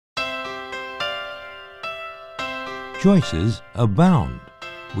Choices abound.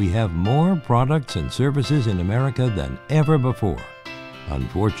 We have more products and services in America than ever before.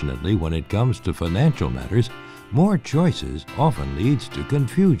 Unfortunately, when it comes to financial matters, more choices often leads to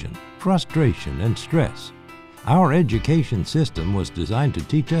confusion, frustration, and stress. Our education system was designed to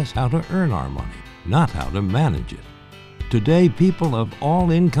teach us how to earn our money, not how to manage it. Today, people of all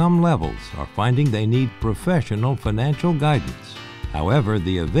income levels are finding they need professional financial guidance. However,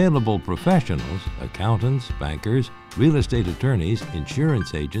 the available professionals, accountants, bankers, real estate attorneys,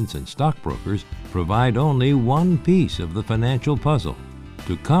 insurance agents, and stockbrokers provide only one piece of the financial puzzle.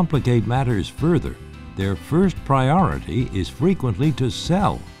 To complicate matters further, their first priority is frequently to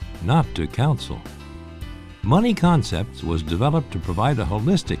sell, not to counsel. Money Concepts was developed to provide a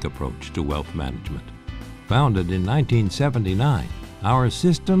holistic approach to wealth management. Founded in 1979, our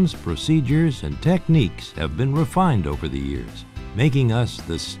systems, procedures, and techniques have been refined over the years, making us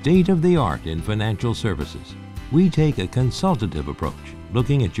the state-of-the-art in financial services. We take a consultative approach,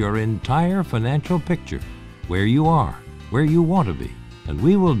 looking at your entire financial picture, where you are, where you want to be, and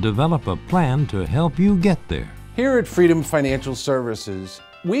we will develop a plan to help you get there. Here at Freedom Financial Services,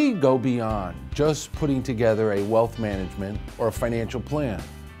 we go beyond just putting together a wealth management or a financial plan.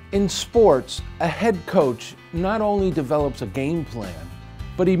 In sports, a head coach not only develops a game plan,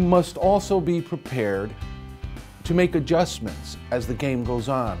 but he must also be prepared to make adjustments as the game goes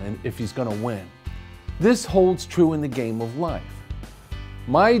on and if he's going to win. This holds true in the game of life.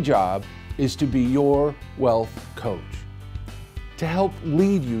 My job is to be your wealth coach, to help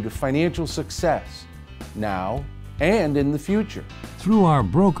lead you to financial success now and in the future. Through our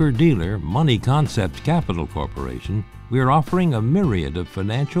broker-dealer, Money Concepts Capital Corporation, we are offering a myriad of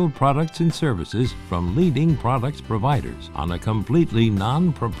financial products and services from leading products providers on a completely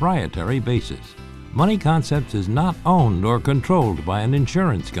non-proprietary basis. Money Concepts is not owned or controlled by an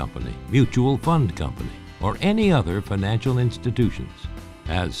insurance company, mutual fund company, or any other financial institutions.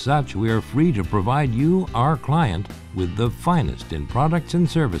 As such, we are free to provide you, our client, with the finest in products and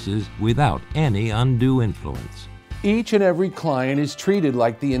services without any undue influence. Each and every client is treated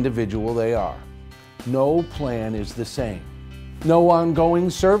like the individual they are. No plan is the same. No ongoing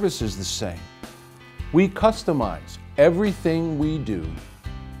service is the same. We customize everything we do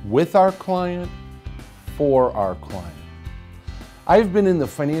with our client, for our client. I've been in the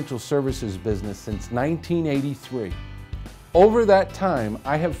financial services business since 1983. Over that time,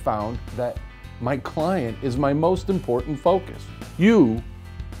 I have found that my client is my most important focus. You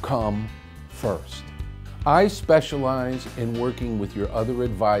come first. I specialize in working with your other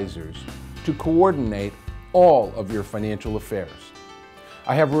advisors to coordinate all of your financial affairs.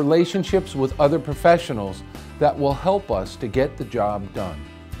 I have relationships with other professionals that will help us to get the job done.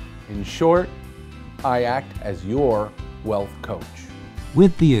 In short, I act as your wealth coach.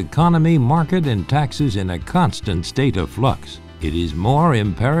 With the economy, market, and taxes in a constant state of flux, it is more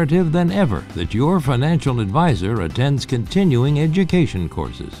imperative than ever that your financial advisor attends continuing education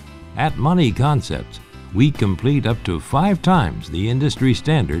courses. At Money Concepts, we complete up to 5 times the industry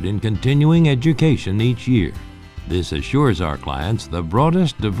standard in continuing education each year. This assures our clients the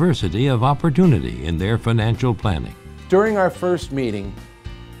broadest diversity of opportunity in their financial planning. During our first meeting,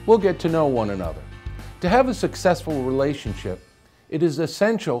 we'll get to know one another. To have a successful relationship, it is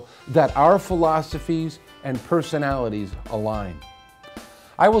essential that our philosophies and personalities align.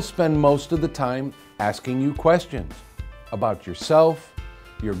 I will spend most of the time asking you questions about yourself,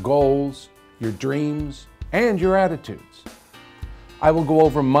 your goals, your dreams, and your attitudes. I will go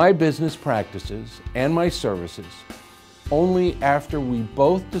over my business practices and my services only after we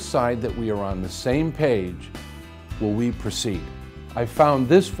both decide that we are on the same page will we proceed. I found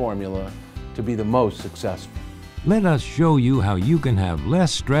this formula to be the most successful. Let us show you how you can have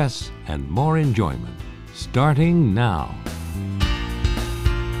less stress and more enjoyment, starting now.